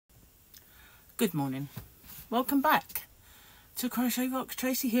Good morning. Welcome back to Crochet Rock.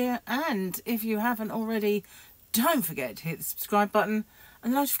 Tracy here, and if you haven't already, don't forget to hit the subscribe button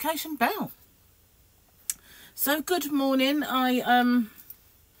and the notification bell. So good morning. I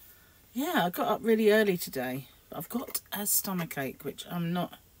got up really early today, but I've got a stomachache which I'm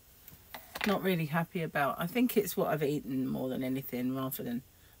not really happy about. I think it's what I've eaten more than anything, rather than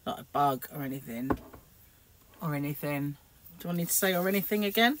like a bug or anything. Do I need to say or anything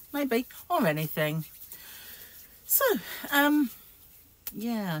again? Maybe. Or anything. So,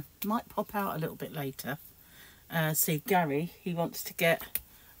 yeah, might pop out a little bit later. See, Gary, he wants to get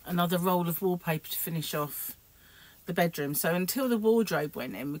another roll of wallpaper to finish off the bedroom. So until the wardrobe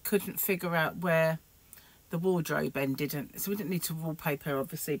went in, we couldn't figure out where the wardrobe ended. So we didn't need to wallpaper,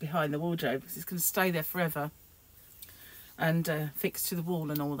 obviously, behind the wardrobe, because it's going to stay there forever. And fixed to the wall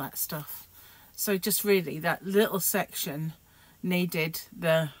and all that stuff. So just really that little section needed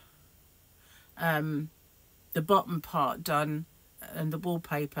the bottom part done, and the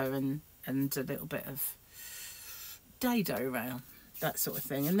wallpaper and a little bit of dado around, that sort of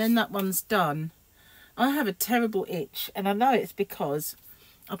thing. And then that one's done. I have a terrible itch, and I know it's because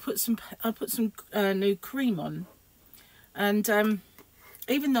I put some new cream on, and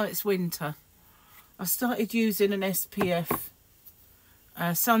even though it's winter, I started using an SPF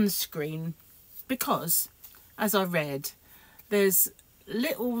sunscreen, because as I read, there's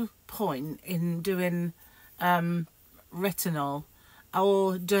little point in doing retinol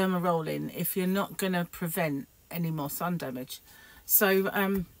or derma rolling if you're not going to prevent any more sun damage.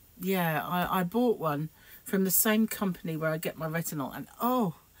 So yeah, I bought one from the same company where I get my retinol, and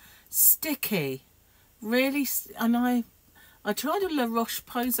oh, sticky, really. And I tried a La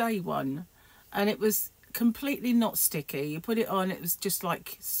Roche-Posay one, and it was completely not sticky. You put it on, it was just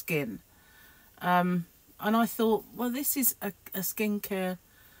like skin. And I thought, well, this is a skincare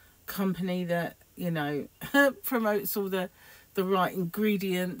company that, you know, promotes all the right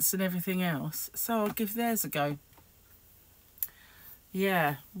ingredients and everything else. So I'll give theirs a go.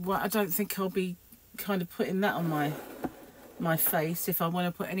 Yeah, well, I don't think I'll be kind of putting that on my face if I want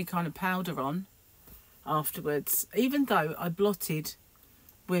to put any kind of powder on afterwards. Even though I blotted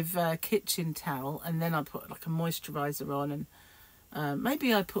with a kitchen towel, and then I put like a moisturiser on, and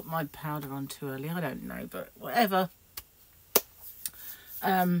maybe I put my powder on too early, I don't know, but whatever.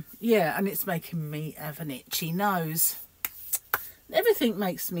 Yeah, and it's making me have an itchy nose. Everything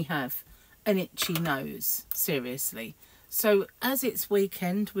makes me have an itchy nose, seriously. So as it's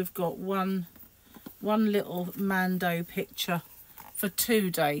weekend, we've got one little Mando picture for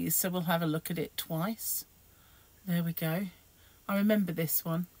 2 days, so we'll have a look at it twice. There we go. I remember this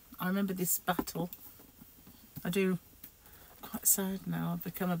one. I remember this battle. I do. Quite sad now. I've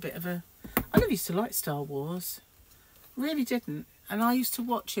become a bit of a... I never used to like Star Wars. Really didn't. And I used to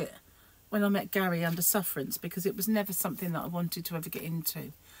watch it when I met Gary under Sufferance, because it was never something that I wanted to ever get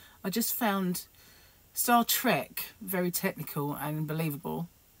into. I just found Star Trek very technical and believable.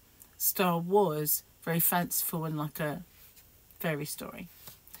 Star Wars very fanciful and like a fairy story.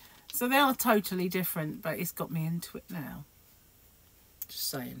 So they are totally different, but it's got me into it now. Just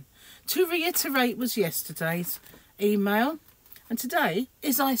saying. To reiterate was yesterday's email, and today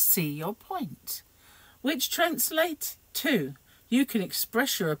is I see your point, which translates to you can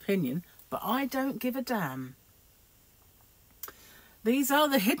express your opinion, but I don't give a damn. These are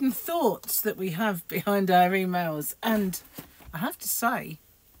the hidden thoughts that we have behind our emails, and I have to say,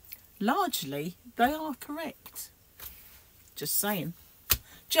 largely they are correct. Just saying.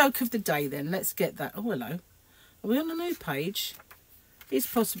 Joke of the day then, let's get that. Oh, hello. Are we on a new page? It's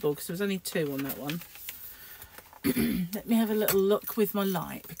possible, because there was only 2 on that one. Let me have a little look with my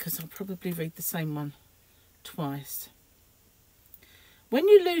light, because I'll probably read the same one twice. When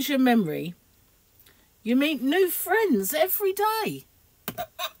you lose your memory, you meet new friends every day.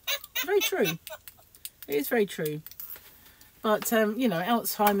 Very true. It is very true. But, you know,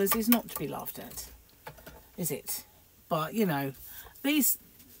 Alzheimer's is not to be laughed at, is it? But, you know, these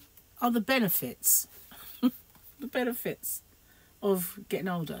are the benefits. The benefits of getting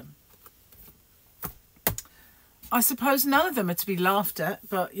older. I suppose none of them are to be laughed at,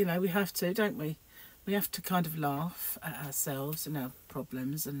 but, you know, we have to, don't we? We have to kind of laugh at ourselves and our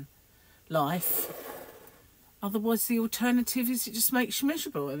problems and life. Otherwise, the alternative is it just makes you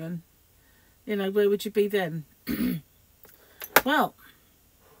miserable, and then, you know, where would you be then? Well,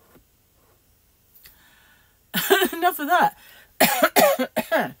 enough of that.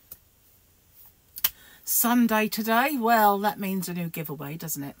 Sunday today. Well, that means a new giveaway,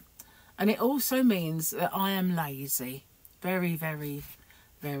 doesn't it? And it also means that I am lazy. Very, very,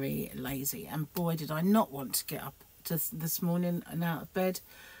 very lazy. And boy, did I not want to get up this morning and out of bed.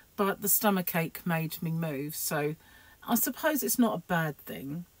 but the stomach ache made me move. So I suppose it's not a bad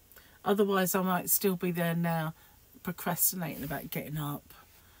thing. Otherwise I might still be there now procrastinating about getting up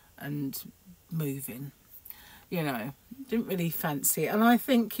and moving. You know, didn't really fancy it. And I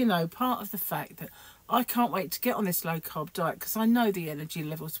think, you know, part of the fact that I can't wait to get on this low carb diet, because I know the energy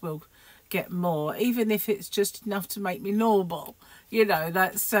levels will get more, even if it's just enough to make me normal. You know,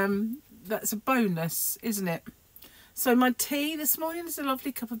 that's a bonus, isn't it? So my tea this morning is a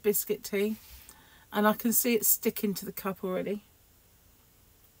lovely cup of biscuit tea, and I can see it sticking to the cup already,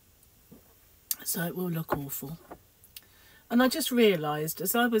 so it will look awful. And I just realised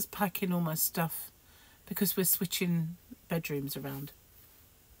as I was packing all my stuff, because we're switching bedrooms around,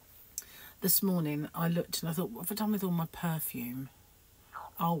 this morning I looked and I thought, what have I done with all my perfume?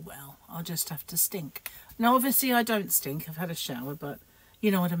 Oh well, I'll just have to stink. Now obviously I don't stink, I've had a shower, but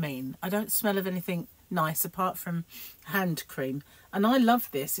you know what I mean. I don't smell of anything nice apart from hand cream. And I love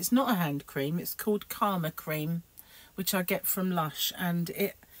this. It's not a hand cream, it's called Karma Cream, which I get from Lush, and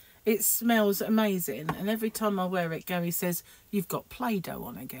it smells amazing. And every time I wear it, Gary says, you've got Play-Doh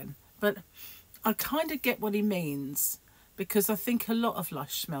on again. But I kind of get what he means, because I think a lot of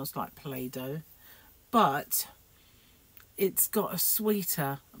Lush smells like Play-Doh, but it's got a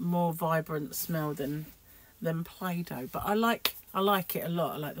sweeter, more vibrant smell than Play-Doh. But I like it a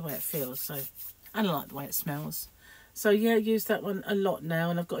lot. I like the way it feels, so, and I like the way it smells. So yeah, I use that one a lot now,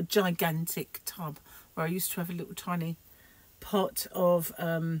 and I've got a gigantic tub where I used to have a little tiny pot of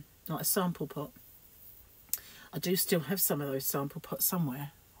like a sample pot. I do still have some of those sample pots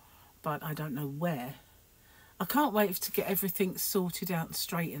somewhere, but I don't know where. I can't wait to get everything sorted out and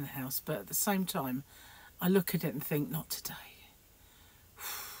straight in the house, but at the same time I look at it and think, not today.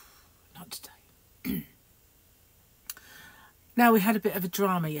 Not today. Now, we had a bit of a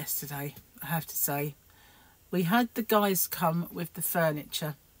drama yesterday, I have to say. We had the guys come with the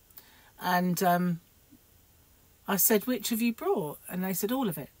furniture, and I said, which have you brought? And they said, all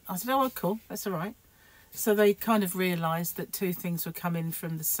of it. I said, oh, cool, that's all right. So they kind of realised that two things were coming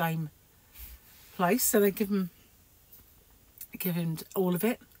from the same place, so they give him all of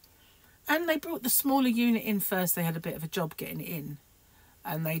it. And they brought the smaller unit in first. They had a bit of a job getting it in,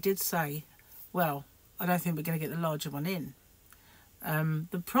 and they did say, well, I don't think we're going to get the larger one in.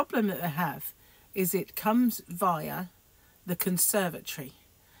 The problem that they have is it comes via the conservatory.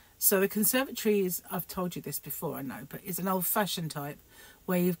 So the conservatory is, I've told you this before, I know, but it's an old-fashioned type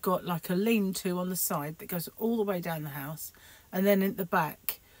where you've got like a lean-to on the side that goes all the way down the house, and then in the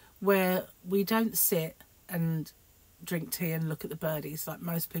back where we don't sit and drink tea and look at the birdies like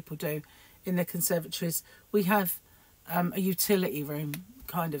most people do in their conservatories. We have a utility room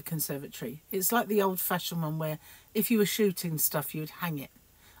kind of conservatory. It's like the old-fashioned one where if you were shooting stuff you would hang it.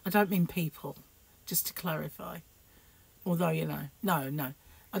 I don't mean people, just to clarify, although, you know, no,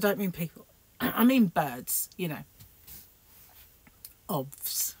 I don't mean people. I mean birds, you know.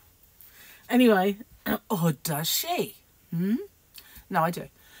 Ovs. Anyway, or does she? No, I do.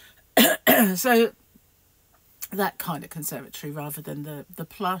 So that kind of conservatory rather than the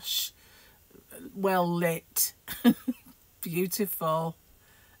plush, well-lit, beautiful,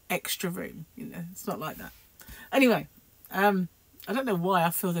 extra room. You know, it's not like that. Anyway, I don't know why I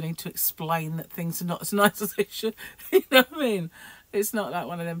feel the need to explain that things are not as nice as they should. You know what I mean? It's not like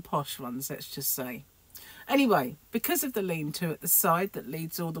one of them posh ones, let's just say. Anyway, because of the lean-to at the side that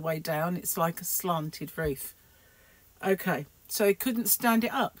leads all the way down, it's like a slanted roof. Okay, so they couldn't stand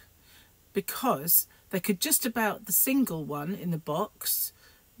it up because they could just about, the single one in the box,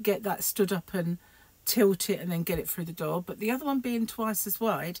 get that stood up and tilt it and then get it through the door. But the other one being twice as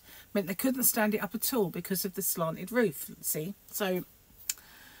wide meant they couldn't stand it up at all because of the slanted roof, see? So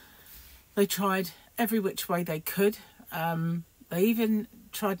they tried every which way they could. They even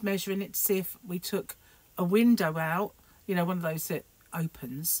tried measuring it to see if we took a window out, you know, one of those that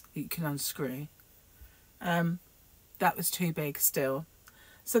opens, that you can unscrew. That was too big still.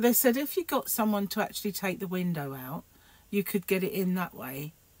 So they said if you got someone to actually take the window out, you could get it in that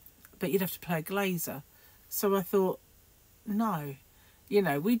way, but you'd have to pay a glazer. So I thought, no. You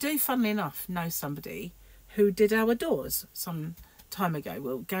know, we do, funnily enough, know somebody who did our doors some time ago.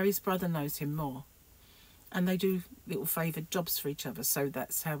 Well, Gary's brother knows him more. And they do little favoured jobs for each other. So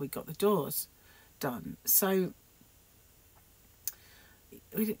that's how we got the doors done. So,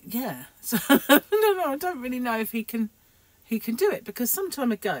 yeah. So, no, I don't really know if he can do it. Because some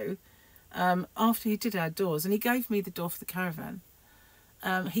time ago, after he did our doors, and he gave me the door for the caravan,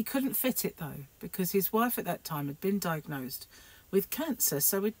 he couldn't fit it though, because his wife at that time had been diagnosed with cancer.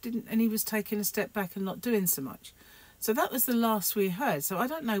 So it didn't, and he was taking a step back and not doing so much. So that was the last we heard. So I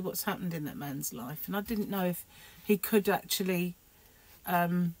don't know what's happened in that man's life. And I didn't know if he could actually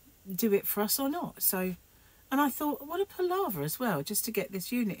do it for us or not. So, and I thought, what a palaver as well, just to get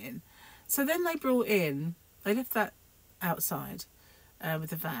this unit in. So then they brought in, they left that outside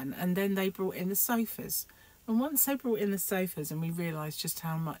with the van, and then they brought in the sofas. And once they brought in the sofas and we realised just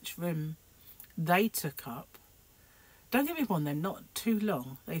how much room they took up, don't get me wrong, they're not too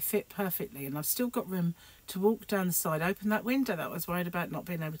long. They fit perfectly, and I've still got room to walk down the side, open that window that I was worried about not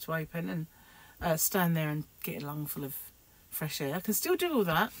being able to open, and stand there and get a lungful of fresh air. I can still do all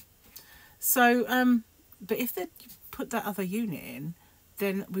that. So, but if they'd put that other unit in,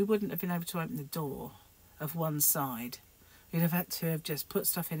 then we wouldn't have been able to open the door of one side. We'd have had to have just put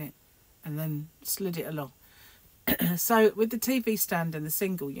stuff in it and then slid it along. So with the TV stand and the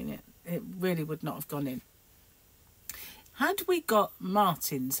single unit, it really would not have gone in. Had we got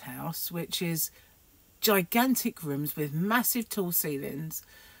Martin's house, which is gigantic rooms with massive tall ceilings,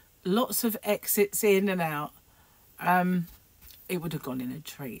 lots of exits in and out, it would have gone in a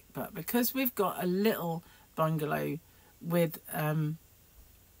treat. But because we've got a little bungalow with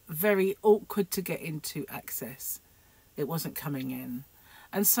very awkward to get into access, it wasn't coming in.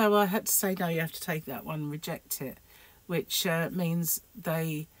 And so I had to say, no, you have to take that one, reject it, which means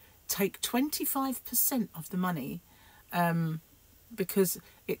they take 25% of the money, because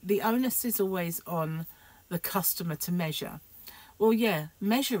the onus is always on the customer to measure. Well, yeah,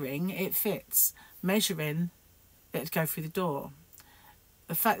 measuring, it fits. Measuring, it'd go through the door.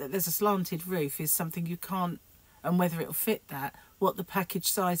 The fact that there's a slanted roof is something you can't, and whether it'll fit that, what the package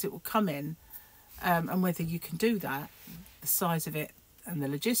size it will come in, and whether you can do that, the size of it and the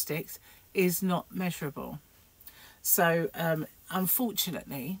logistics is not measurable. So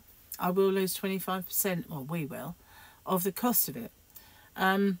unfortunately, I will lose 25%, well, we will, of the cost of it.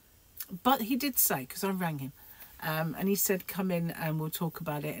 But he did say, because I rang him, and he said, come in and we'll talk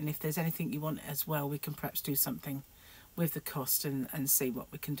about it, and if there's anything you want as well, we can perhaps do something with the cost and see what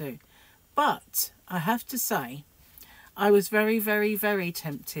we can do. But I have to say, I was very, very, very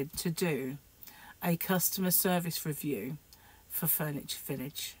tempted to do a customer service review for Furniture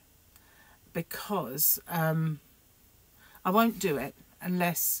Village, because I won't do it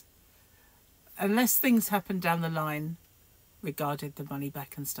unless things happen down the line regarding the money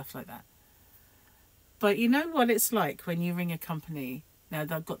back and stuff like that. But you know what it's like when you ring a company. Now,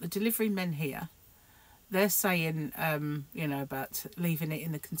 they've got the delivery men here. They're saying, you know, about leaving it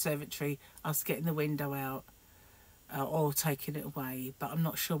in the conservatory, us getting the window out, or taking it away, but I'm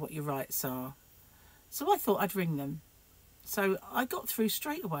not sure what your rights are. So I thought I'd ring them. So I got through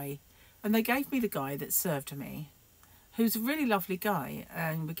straight away, and they gave me the guy that served me, who's a really lovely guy,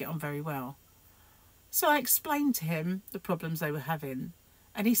 and we get on very well. So I explained to him the problems they were having,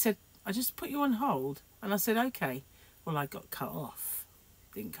 and he said, I just put you on hold. And I said, okay. Well, I got cut off,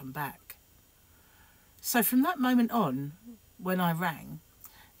 didn't come back. So from that moment on, when I rang,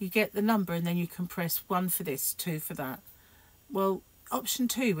 you get the number and then you can press 1 for this, 2 for that. Well, option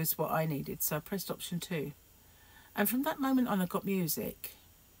 2 was what I needed, so I pressed option 2. And from that moment on, I got music.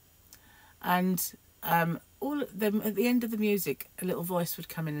 And all of them, at the end of the music, a little voice would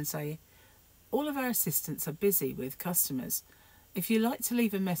come in and say, all of our assistants are busy with customers. If you'd like to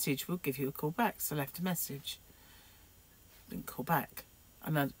leave a message, we'll give you a call back. So I left a message. Didn't call back.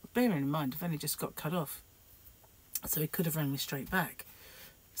 And bearing in mind, I've only just got cut off. So he could have rang me straight back.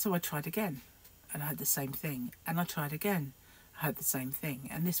 So I tried again. And I had the same thing. And I tried again. I had the same thing.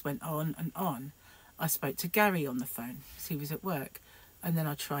 And this went on and on. I spoke to Gary on the phone because he was at work. And then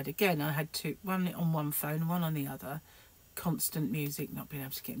I tried again. I had one on one phone, one on the other. Constant music, not being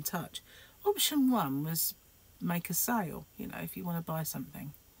able to get in touch. Option 1 was make a sale, you know, if you want to buy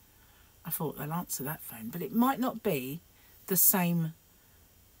something. I thought they'll answer that phone, but it might not be the same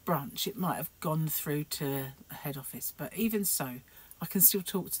branch. It might have gone through to a head office, but even so, I can still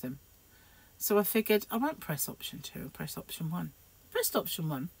talk to them. So I figured I won't press option 2, I'll press option 1. Pressed option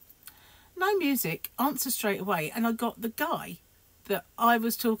 1. No music, answer straight away, and I got the guy that I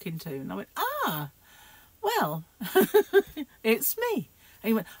was talking to, and I went, ah, well, it's me. And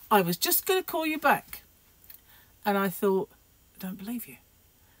he went, I was just going to call you back. And I thought, I don't believe you.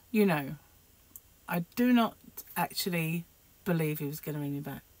 You know, I do not actually believe he was going to ring me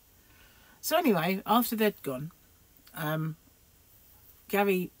back. So anyway, after they'd gone,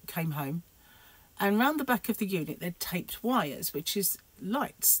 Gary came home, and round the back of the unit they'd taped wires, which is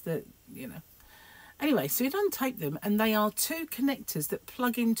lights that, you know. Anyway, so he'd untaped them, and they are 2 connectors that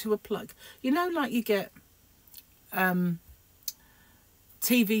plug into a plug. You know, like you get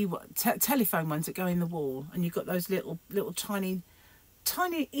telephone ones that go in the wall, and you've got those little tiny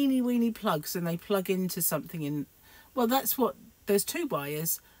eeny weeny plugs, and they plug into something in. Well, that's what, there's 2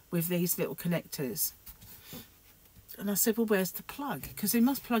 wires with these little connectors. And I said, well, where's the plug? Because they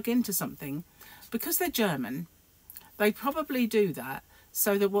must plug into something. Because they're German, they probably do that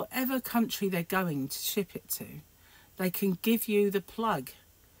so that whatever country they're going to ship it to, they can give you the plug.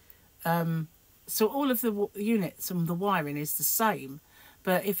 So all of the units and the wiring is the same.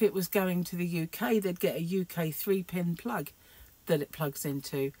 But if it was going to the UK, they'd get a UK 3-pin plug that it plugs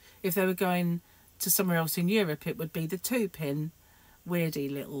into. If they were going to somewhere else in Europe, it would be the 2-pin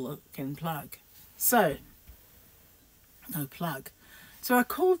weirdy little looking plug. So, no plug. So I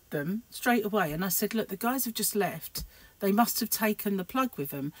called them straight away and I said, look, the guys have just left. They must have taken the plug with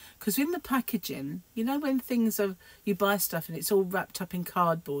them, because in the packaging, you know, when things are, you buy stuff and it's all wrapped up in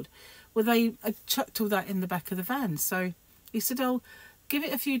cardboard, well, they chucked all that in the back of the van. So he said, oh, give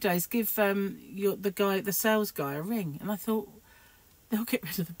it a few days, give the sales guy a ring. And I thought, they'll get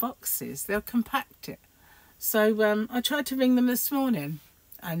rid of the boxes, they'll compact it. So I tried to ring them this morning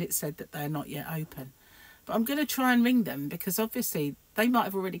and it said that they're not yet open. But I'm going to try and ring them, because obviously they might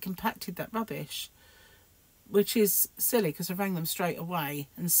have already compacted that rubbish, which is silly, because I rang them straight away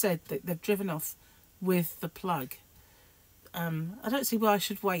and said that they've driven off with the plug. I don't see why I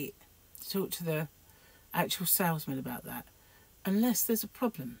should wait to talk to the actual salesman about that, unless there's a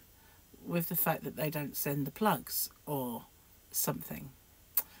problem with the fact that they don't send the plugs or something.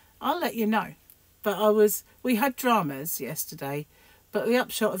 I'll let you know. But we had dramas yesterday, but the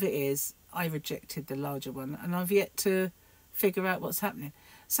upshot of it is I rejected the larger one and I've yet to figure out what's happening.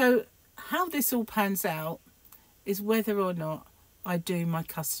 So how this all pans out is whether or not I do my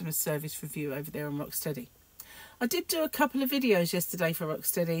customer service review over there on Rocksteady. I did do a couple of videos yesterday for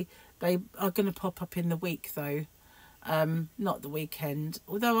Rocksteady. They are going to pop up in the week though, not the weekend,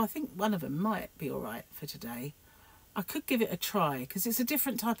 although I think one of them might be all right for today. I could give it a try because it's a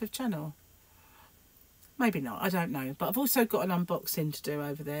different type of channel. Maybe not, I don't know. But I've also got an unboxing to do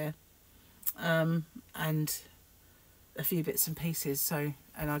over there, and a few bits and pieces. So,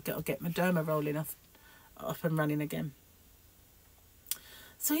 and I'll get my derma rolling up and running again.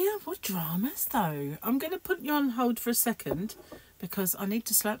 So yeah, what dramas though. I'm going to put you on hold for a second because I need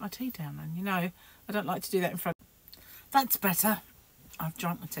to slurp my tea down, and you know I don't like to do that in front. That's better. I've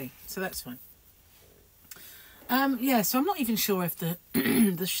drunk my tea, so that's fine. Yeah, so I'm not even sure if the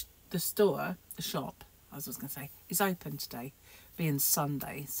the shop, I was going to say, is open today, being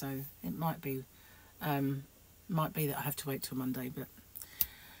Sunday. So it might be that I have to wait till Monday. But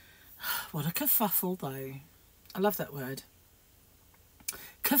what a kerfuffle, though. I love that word,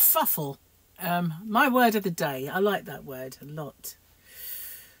 kerfuffle. My word of the day. I like that word a lot.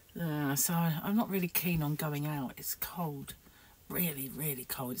 So I'm not really keen on going out. It's cold, really, really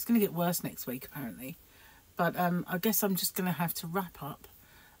cold. It's going to get worse next week apparently. But I guess I'm just going to have to wrap up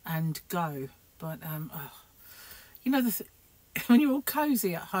and go. But, you know, when you're all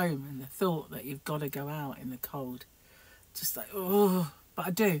cosy at home and the thought that you've got to go out in the cold, just like, oh, but I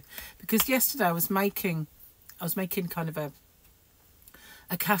do. Because yesterday I was making kind of a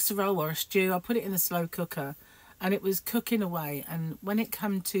casserole or a stew. I put it in the slow cooker and it was cooking away. And when it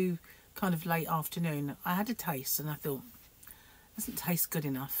came to kind of late afternoon, I had a taste and I thought, it doesn't taste good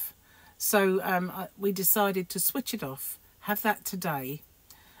enough. So we decided to switch it off, have that today,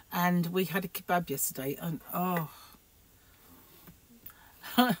 and we had a kebab yesterday, and oh,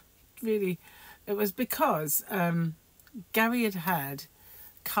 really, it was because Gary had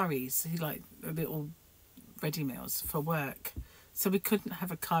curries, he liked little ready meals for work, so we couldn't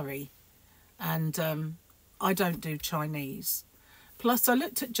have a curry, and I don't do Chinese. Plus, I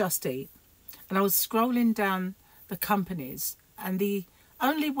looked at Just Eat, and I was scrolling down the companies, and the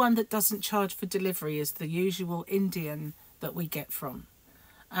only one that doesn't charge for delivery is the usual Indian that we get from.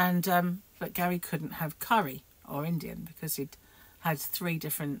 And but Gary couldn't have curry or Indian because he'd had 3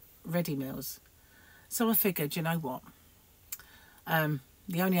 different ready meals. So I figured, you know what?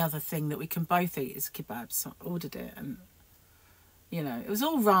 The only other thing that we can both eat is kebabs. So I ordered it, and you know, it was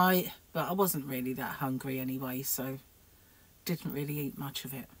all right, but I wasn't really that hungry anyway, so didn't really eat much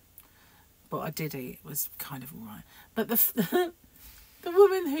of it. But I did eat. It was kind of all right. But the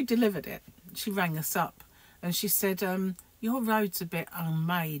woman who delivered it, she rang us up and she said, your road's a bit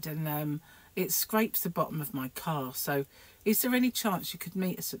unmade and it scrapes the bottom of my car. So is there any chance you could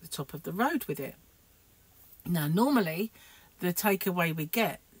meet us at the top of the road with it? Now, normally the takeaway we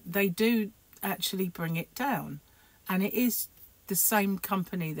get, they do actually bring it down. And it is the same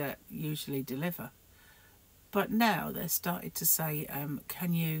company that usually deliver. But now they're started to say,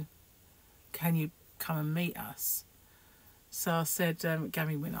 can you come and meet us? So I said,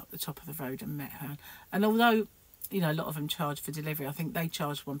 Gary went up the top of the road and met her. And although, you know, a lot of them charge for delivery, I think they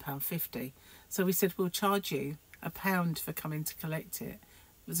charge £1.50. So we said, we'll charge you £1 for coming to collect it.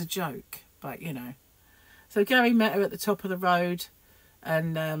 It was a joke, but, you know. So Gary met her at the top of the road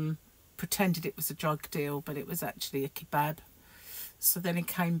and pretended it was a drug deal, but it was actually a kebab. So then he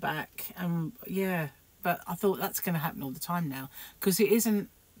came back, and yeah, but I thought that's going to happen all the time now, because it isn't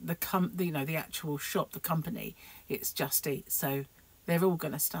the actual shop, the company, it's Just Eat. So they're all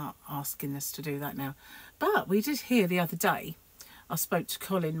going to start asking us to do that now. But we did hear the other day, I spoke to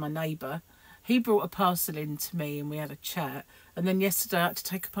Colin, my neighbour. He brought a parcel in to me and we had a chat. And then yesterday I had to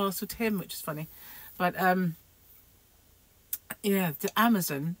take a parcel to him, which is funny. But yeah, the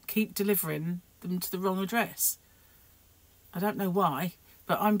Amazon keep delivering them to the wrong address. I don't know why,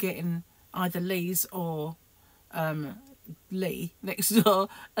 but I'm getting either Lee's or Lee next door,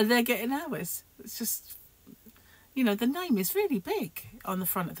 and they're getting ours. It's just, you know, the name is really big on the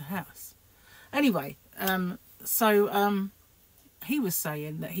front of the house. Anyway, he was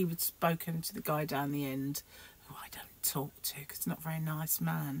saying that he had spoken to the guy down the end, who I don't talk to because he's not a very nice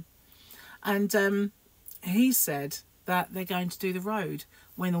man. And he said that they're going to do the road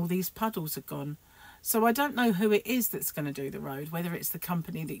when all these puddles are gone. So I don't know who it is that's going to do the road, whether it's the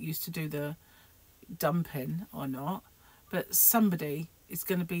company that used to do the dumping or not. But somebody is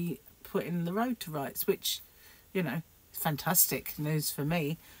going to be putting the road to rights, which, you know, fantastic news for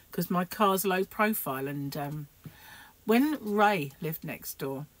me, because my car's low profile. And when Ray lived next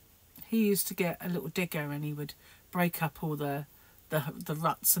door, he used to get a little digger and he would break up all the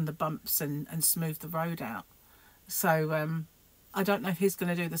ruts and the bumps and smooth the road out. So I don't know if he's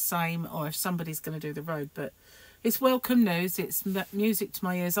going to do the same or if somebody's going to do the road, but it's welcome news. It's music to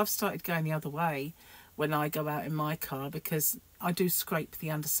my ears. I've started going the other way when I go out in my car, because I do scrape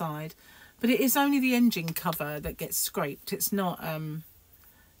the underside, but it is only the engine cover that gets scraped. It's not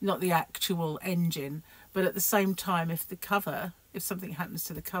the actual engine. But at the same time, if something happens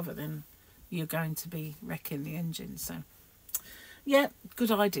to the cover, then you're going to be wrecking the engine. So yeah,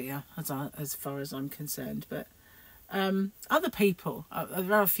 good idea as far as I'm concerned. But other people,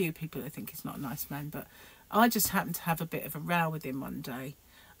 there are a few people that think he's not a nice man, but I just happened to have a bit of a row with him one day,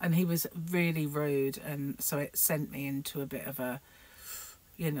 and he was really rude, and so it sent me into a bit of a,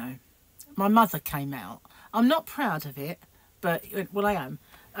 you know, my mother came out. I'm not proud of it, but, well, I am.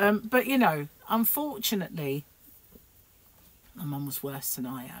 But, you know, unfortunately, my mum was worse than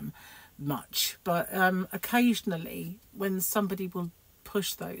I am, much. But occasionally, when somebody will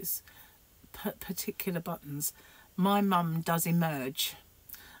push those particular buttons, my mum does emerge.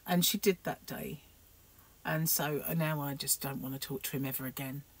 And she did that day. And so now I just don't want to talk to him ever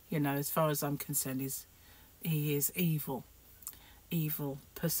again. You know, as far as I'm concerned, he is evil. Evil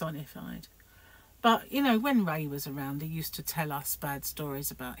personified. But, you know, when Ray was around, he used to tell us bad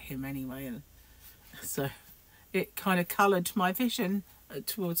stories about him anyway. And so it kind of coloured my vision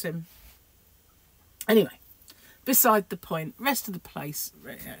towards him. Anyway, beside the point, rest of the place,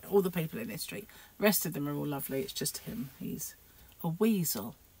 all the people in this street, rest of them are all lovely. It's just him. He's a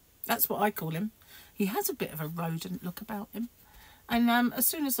weasel. That's what I call him. He has a bit of a rodent look about him. And as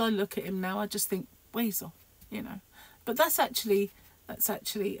soon as I look at him now, I just think weasel, you know. But that's actually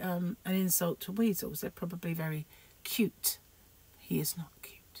an insult to weasels. They're probably very cute. He is not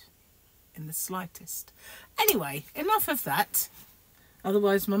cute in the slightest. Anyway, enough of that.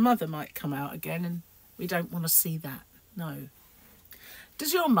 Otherwise my mother might come out again, and we don't want to see that. No.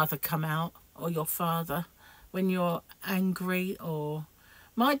 Does your mother come out, or your father, when you're angry? Or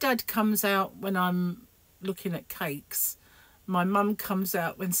my dad comes out when I'm looking at cakes. My mum comes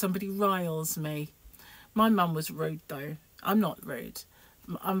out when somebody riles me. My mum was rude though. I'm not rude.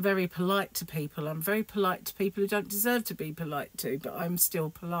 I'm very polite to people. I'm very polite to people who don't deserve to be polite to, but I'm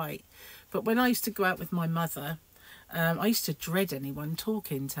still polite. But when I used to go out with my mother, I used to dread anyone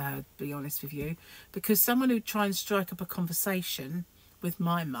talking to her, to be honest with you, because someone who'd try and strike up a conversation with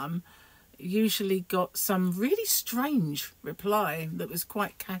my mum usually got some really strange reply that was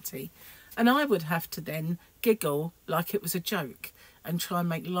quite catty. And I would have to then giggle like it was a joke and try and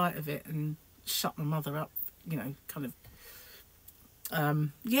make light of it and shut my mother up, you know, kind of.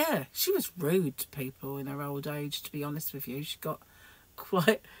 Yeah, she was rude to people in her old age, to be honest with you. She got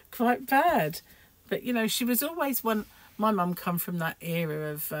quite bad. But, you know, she was always one. My mum come from that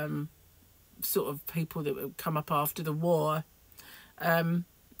era of sort of people that would come up after the war. And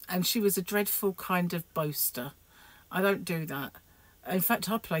she was a dreadful kind of boaster. I don't do that. In fact,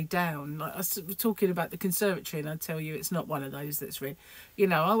 I play down. Like I was talking about the conservatory, and I tell you, it's not one of those that's really, you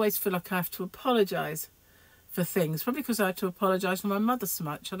know, I always feel like I have to apologise for things. Probably because I had to apologise for my mother so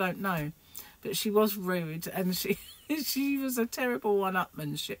much. I don't know. But she was rude, and she was a terrible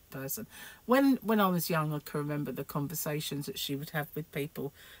one-upmanship person. When I was young, I can remember the conversations that she would have with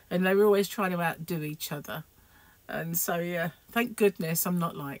people, and they were always trying to outdo each other. And so, yeah, thank goodness I'm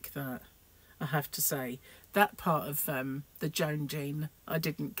not like that, I have to say. that part of the Joan gene I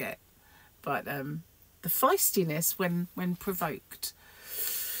didn't get. But the feistiness when provoked,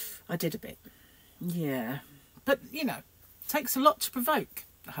 I did a bit. Yeah. But, you know, takes a lot to provoke,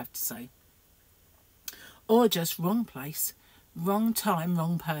 I have to say. Or just wrong place, wrong time,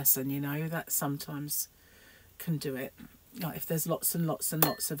 wrong person, you know. That sometimes can do it. Like if there's lots and lots and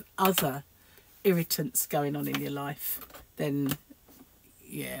lots of other irritants going on in your life, then,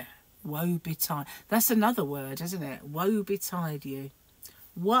 yeah, woe betide. That's another word, isn't it? Woe betide you.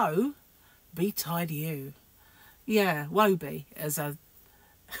 Woe betide you. Yeah, woe be, as a...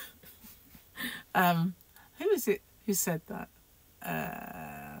 who is it who said that?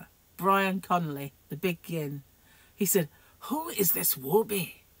 Brian Connolly, the big yin. He said, who is this woe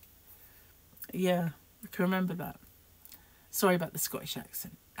be? Yeah, I can remember that. Sorry about the Scottish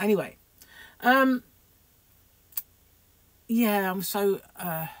accent. Anyway, yeah, I'm so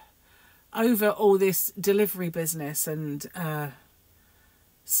over all this delivery business and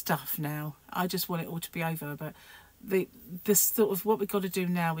stuff now. I just want it all to be over. But this sort of what we've got to do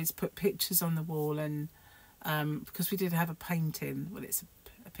now is put pictures on the wall, and because we did have a painting, well, it's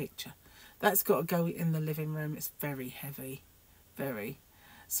a picture that's got to go in the living room. It's very heavy, very.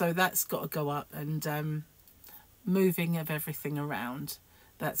 So that's got to go up, and moving of everything around,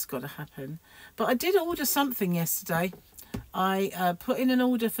 that's got to happen. But I did order something yesterday. I put in an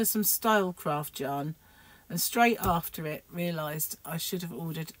order for some Stylecraft yarn, and straight after it realised I should have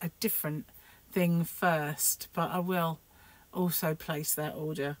ordered a different thing first, but I will also place that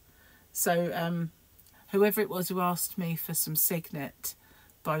order. So whoever it was who asked me for some Signet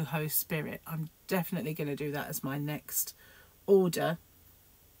Boho Spirit, I'm definitely going to do that as my next order.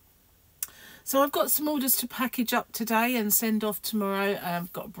 So I've got some orders to package up today and send off tomorrow.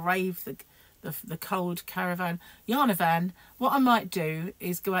 I've got to brave the cold caravan. Yarnavan, what I might do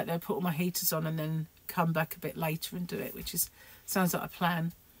is go out there, put all my heaters on, and then come back a bit later and do it, which sounds like a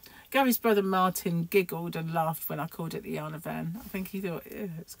plan. Gary's brother Martin giggled and laughed when I called it the Yarnavan. I think he thought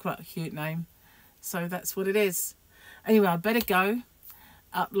it's quite a cute name. So that's what it is. Anyway, I better go,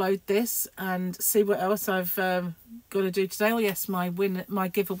 upload this and see what else I've got to do today. Oh yes, my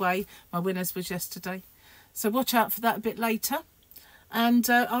giveaway, my winners was yesterday. So watch out for that a bit later. And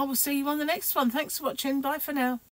I will see you on the next one. Thanks for watching. Bye for now.